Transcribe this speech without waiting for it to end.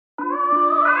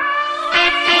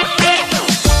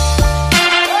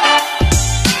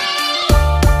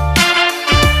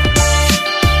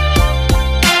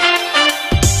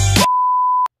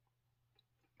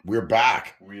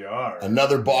back. We are.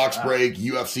 Another box break,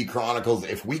 UFC Chronicles.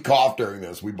 If we cough during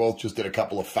this, we both just did a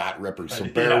couple of fat rippers, so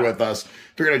bear with us.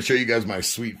 Figured I'd show you guys my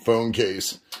sweet phone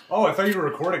case. Oh, I thought you were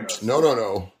recording us.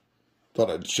 No. Thought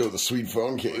I'd show the sweet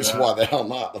phone case. Why the hell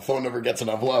not? The phone never gets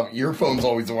enough love. Your phone's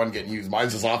always the one getting used.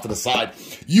 Mine's just off to the side.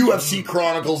 UFC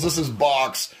Chronicles. This is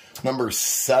box number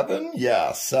 7?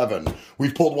 Yeah, 7.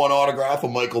 We've pulled one autograph, a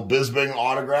Michael Bisping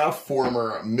autograph,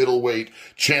 former middleweight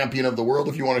champion of the world,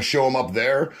 if you want to show him up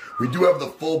there. We do have the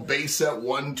full base set,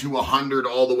 1 to 100,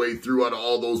 all the way through out of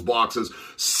all those boxes.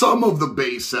 Some of the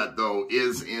base set, though,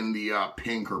 is in the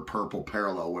pink or purple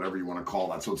parallel, whatever you want to call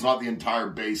that. So it's not the entire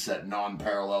base set,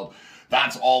 non-parallel.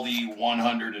 That's all the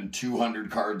 100 and 200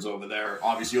 cards over there.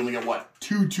 Obviously, you only get, what,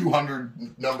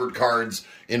 200 numbered cards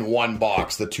in one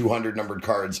box. The 200 numbered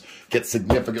cards get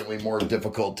significantly more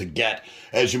difficult to get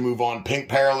as you move on. Pink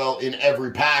parallel in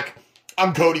every pack.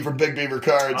 I'm Cody from Big Beaver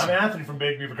Cards. I'm Anthony from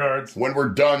Big Beaver Cards. When we're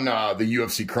done the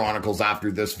UFC Chronicles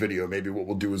after this video, maybe what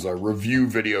we'll do is a review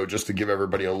video just to give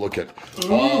everybody a look at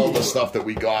all the stuff that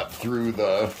we got through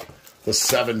the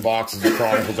 7 boxes of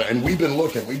Chronicles. And we've been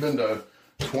looking. We've been to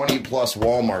 20 plus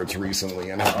Walmarts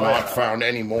recently and have not found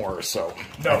any more, so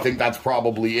I think that's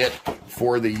probably it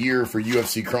for the year for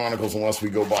UFC Chronicles, unless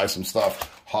we go buy some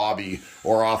stuff hobby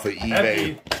or off of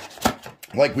eBay.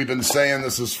 Like we've been saying,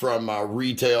 this is from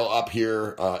retail up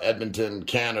here, Edmonton,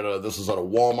 Canada. This is out of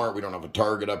Walmart. We don't have a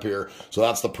Target up here, so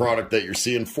that's the product that you're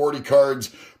seeing. 40 cards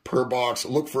per box.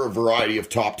 Look for a variety of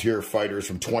top-tier fighters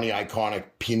from 20 iconic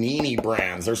Panini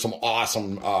brands. There's some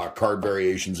awesome card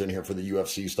variations in here for the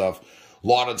UFC stuff. A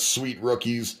lot of sweet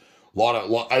rookies. We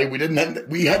had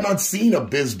not seen a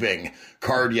Bisping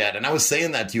card yet, and I was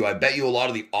saying that to you. I bet you a lot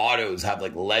of the autos have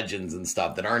like legends and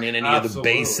stuff that aren't in any of the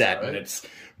base set, and it's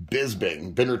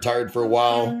Bisping. Been retired for a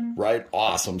while, right?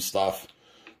 Awesome stuff.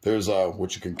 There's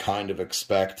what you can kind of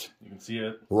expect. You can see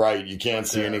it, right? You can't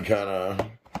see any kind of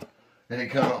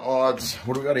odds.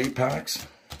 What do we got? 8 packs.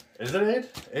 Is it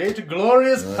 8? 8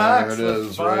 glorious packs. There it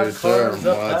is, right there.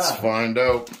 Let's find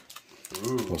out.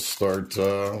 We'll start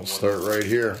right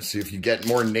here. See if you get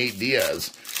more Nate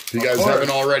Diaz. If you guys haven't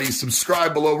already,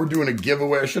 subscribe below. We're doing a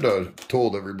giveaway. I should have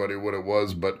told everybody what it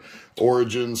was, but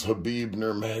Origins, Habib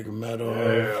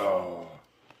Nurmagomedov. Yeah.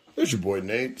 There's your boy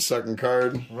Nate. Second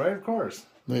card. Right, of course.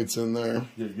 Nate's in there.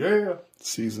 Yeah.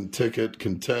 Season ticket,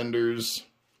 contenders.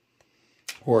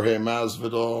 Jorge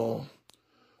Masvidal.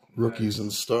 Rookies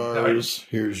and stars.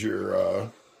 Here's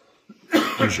your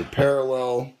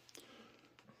parallel.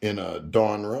 In a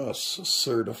Don Russ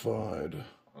certified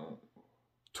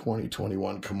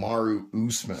 2021 Kamaru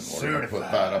Usman. We're going to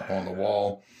put that up on the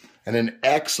wall. And an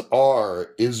XR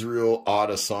Israel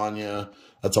Adesanya.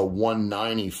 That's a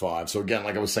 195. So again,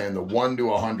 like I was saying, the 1 to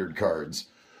 100 cards.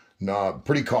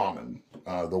 Pretty common.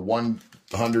 The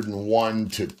 101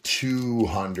 to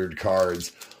 200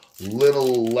 cards.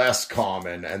 Little less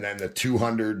common. And then the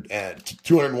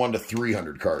 201 to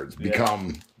 300 cards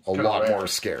become a lot more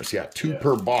scarce. Yeah, 2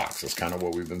 per box is kind of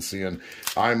what we've been seeing.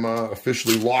 I'm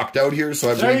officially locked out here, so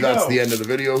I believe that's the end of the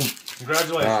video.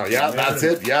 Congratulations. Yeah, that's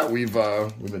it. Yeah, we've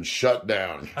been shut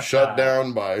down. Shut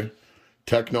down by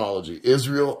technology.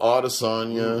 Israel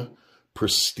Adesanya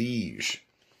Prestige.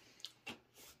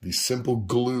 The simple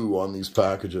glue on these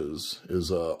packages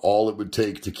is all it would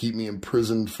take to keep me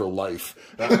imprisoned for life.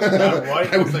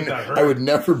 I would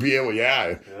never be able.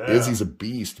 Yeah. Izzy's a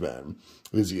beast, man.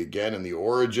 Izzy again in the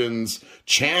Origins.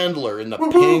 Chandler in the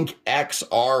pink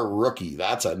XR rookie.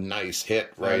 That's a nice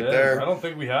hit right there. I don't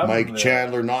think we have Mike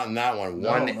Chandler, not in that one.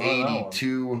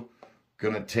 182.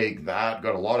 Gonna take that.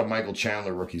 Got a lot of Michael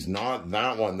Chandler rookies. Not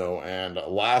that one, though. And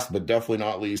last but definitely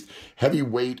not least,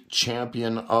 heavyweight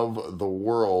champion of the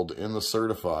world in the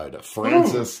certified,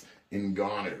 Francis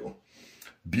Ngannou.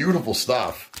 Beautiful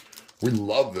stuff. We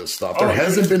love this stuff. There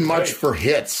hasn't been much for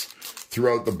hits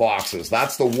throughout the boxes.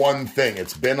 That's the one thing.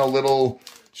 It's been a little,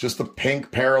 it's just a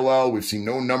pink parallel. We've seen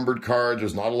no numbered cards.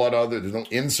 There's not a lot of there's no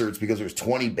inserts because there's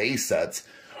 20 base sets.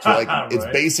 So like it's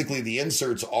basically the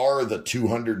inserts are the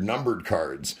 200 numbered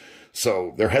cards.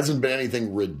 So there hasn't been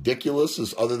anything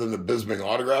ridiculous other than the Bisping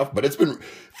autograph, but it's been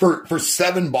for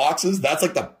 7 boxes. That's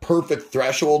like the perfect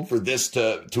threshold for this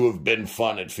to have been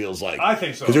fun. It feels like I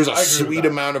think so because there's a sweet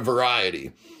amount of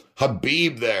variety.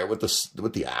 Habib there with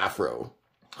the afro.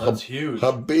 That's huge.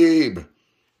 Habib.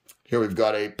 Here we've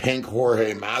got a pink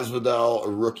Jorge Masvidal,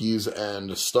 rookies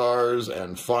and stars.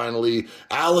 And finally,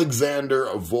 Alexander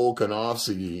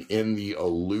Volkanovski in the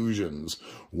Illusions,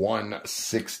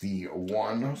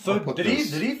 161. So did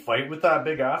he fight with that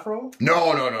big afro?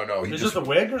 No. It's just a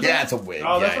wig or something? Yeah, it's a wig.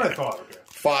 Oh, that's what I thought. Okay.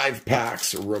 5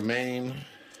 packs remain.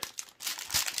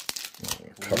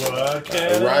 What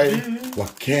can right? it be?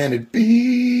 What can it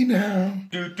be now?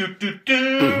 Do.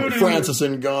 Francis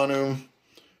Ngannou,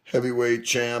 heavyweight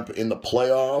champ in the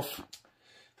playoff.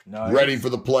 Nice. Ready for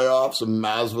the playoffs. And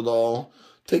Masvidal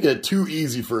taking it too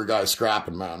easy for a guy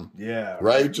scrapping, man. Yeah.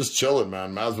 Right? Just chilling,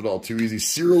 man. Masvidal too easy.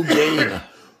 Cyril Gane,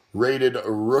 rated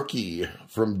rookie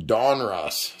from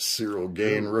Donruss. Cyril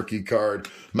Gane rookie card.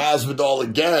 Masvidal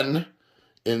again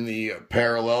in the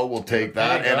parallel. We'll take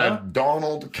that. And a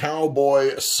Donald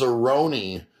Cowboy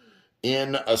Cerrone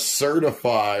in a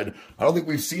certified. I don't think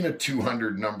we've seen a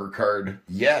 200 number card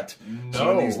yet. No.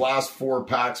 So in these last 4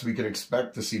 packs, we can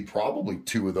expect to see probably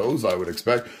 2 of those, I would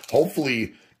expect.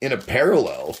 Hopefully in a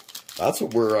parallel. That's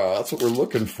what we're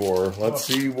looking for. Let's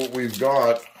see what we've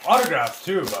got. Autographs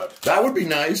too, but that would be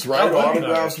nice, right? Would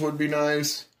Autographs would be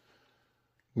nice.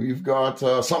 We've got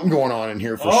something going on in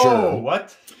here for sure. sure. Oh,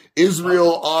 what?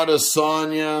 Israel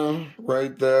Adesanya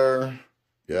right there.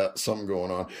 Yeah, something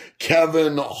going on.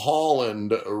 Kevin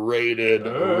Holland rated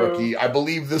rookie. I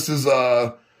believe this is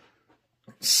a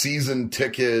season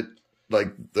ticket,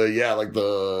 like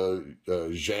the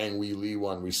Zhang Weili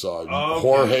one we saw. Okay.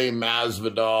 Jorge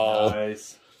Masvidal.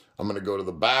 Nice. I'm going to go to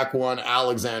the back one.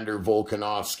 Alexander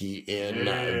Volkanovski in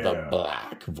the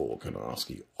black.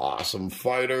 Volkanovski, awesome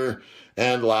fighter.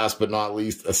 And last but not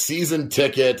least, a season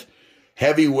ticket,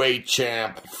 heavyweight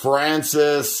champ,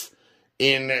 Francis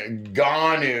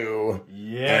Ngannou.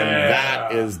 Yeah. And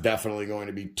that is definitely going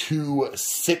to be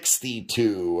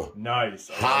 262. Nice.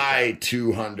 High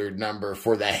 200 number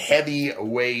for the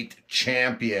heavyweight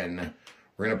champion.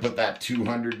 We're going to put that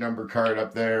 200 number card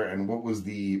up there. And what was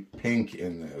the pink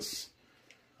in this?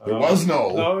 There was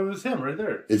no. No, it was him right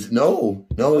there. No,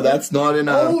 that's not in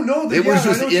a. Oh no, it was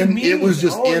just in. It was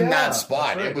just in that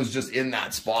spot. Right. It was just in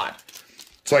that spot.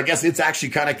 So I guess it's actually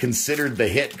kind of considered the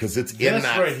hit because it's in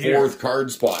that right fourth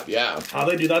card spot. Yeah. How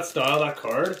they do that style, that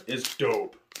card is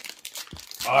dope.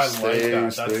 I like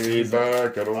that. Stay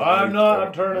back. I'm turning. Right.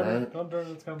 I'm turning.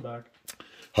 Let's come back.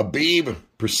 Habib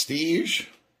Prestige.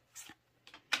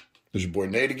 There's your boy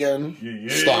Nate again.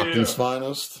 Yeah. Stockton's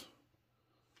finest.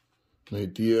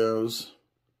 Nate Diaz.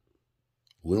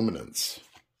 Luminance.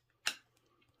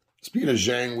 Speaking of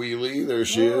Zhang Weili, there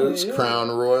she is. Yeah. Crown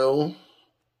Royal.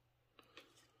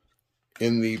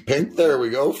 In the pink, there we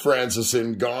go. Francis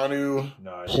Ngannou.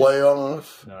 Nice.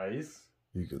 Playoff. Nice.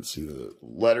 You can see the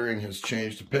lettering has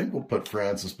changed to pink. We'll put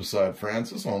Francis beside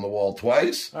Francis on the wall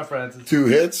twice. Hi, Francis. 2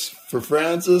 hits for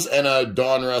Francis and a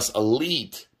Donruss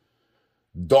Elite.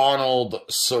 Donald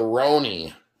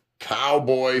Cerrone.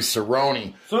 Cowboy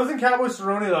Cerrone. So isn't Cowboy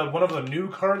Cerrone one of the new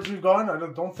cards we've gotten?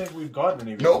 I don't think we've gotten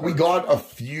any. No, we got a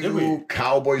few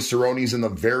Cowboy Cerrones in the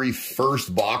very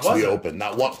first box we opened.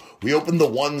 That one, we opened the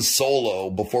one solo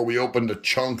before we opened a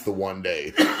chunk the one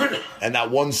day. And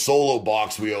that one solo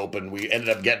box we opened, we ended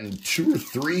up getting 2 or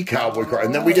 3 Cowboy cards.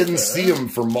 And then we didn't see them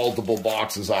for multiple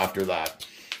boxes after that.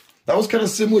 That was kind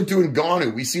of similar to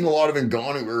Ngannou. We seen a lot of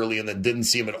Ngannou early and then didn't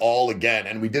see him at all again.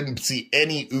 And we didn't see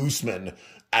any Usman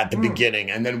at the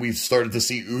beginning, and then we started to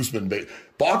see Usman.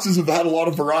 Boxes have had a lot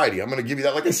of variety. I'm going to give you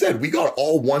that. Like I said, we got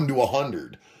all 1 to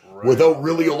 100 without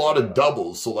really a lot of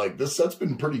doubles. So, like, this set's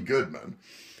been pretty good, man.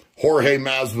 Jorge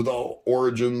Masvidal,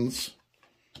 Origins.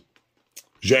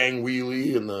 Zhang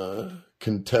Weili in the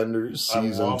Contenders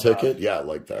season ticket. Yeah, I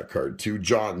like that card, too.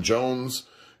 John Jones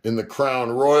in the Crown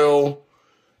Royal.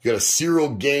 You got a Cyril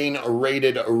Gane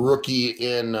rated rookie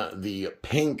in the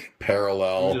pink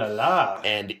parallel.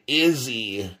 And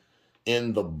Izzy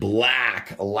in the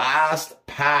black. Last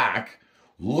pack.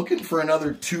 Looking for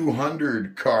another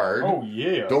 200 card. Oh,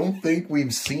 yeah. Don't think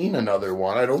we've seen another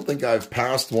one. I don't think I've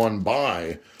passed one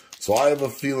by. So I have a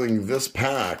feeling this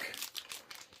pack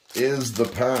is the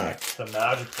pack. The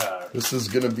magic pack. This is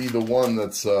going to be the one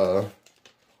that's...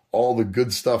 all the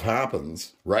good stuff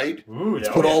happens, right? Ooh, yeah, Let's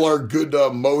put all our good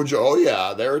mojo. Oh,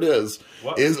 yeah, there it is.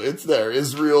 What? It's there.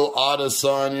 Israel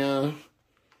Adesanya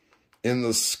in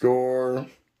the score.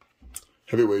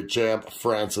 Heavyweight champ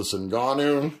Francis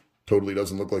Ngannou. Totally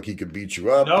doesn't look like he could beat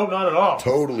you up. No, not at all.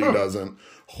 Totally doesn't.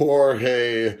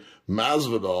 Jorge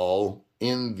Masvidal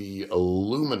in the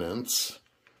Illuminance.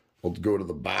 We'll go to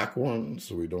the back one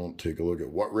so we don't take a look at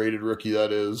what rated rookie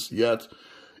that is yet.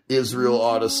 Israel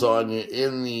Adesanya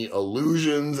in the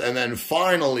Illusions. And then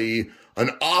finally,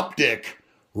 an Optic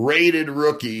rated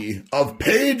rookie of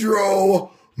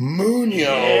Pedro Munoz.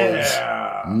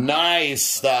 Yeah. Nice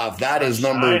stuff. That is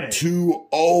number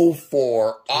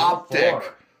 204.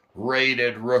 Optic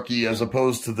rated rookie as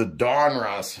opposed to the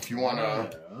Donruss. If you want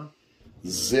to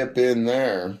zip in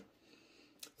there.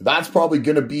 that's probably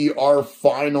going to be our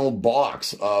final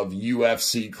box of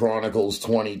UFC Chronicles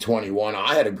 2021.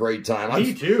 I had a great time.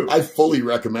 Me too. I fully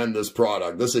recommend this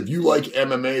product. If you like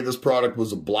MMA, this product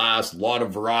was a blast. A lot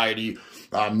of variety.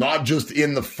 Not just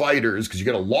in the fighters, because you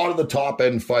get a lot of the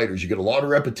top-end fighters. You get a lot of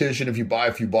repetition if you buy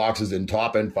a few boxes in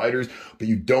top-end fighters, but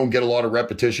you don't get a lot of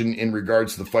repetition in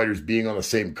regards to the fighters being on the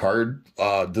same card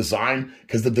design,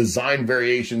 because the design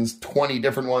variations, 20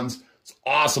 different ones. It's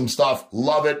awesome stuff.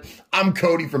 Love it. I'm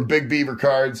Cody from Big Beaver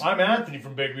Cards. I'm Anthony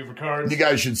from Big Beaver Cards. You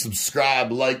guys should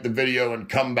subscribe, like the video, and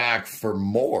come back for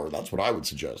more. That's what I would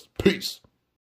suggest. Peace.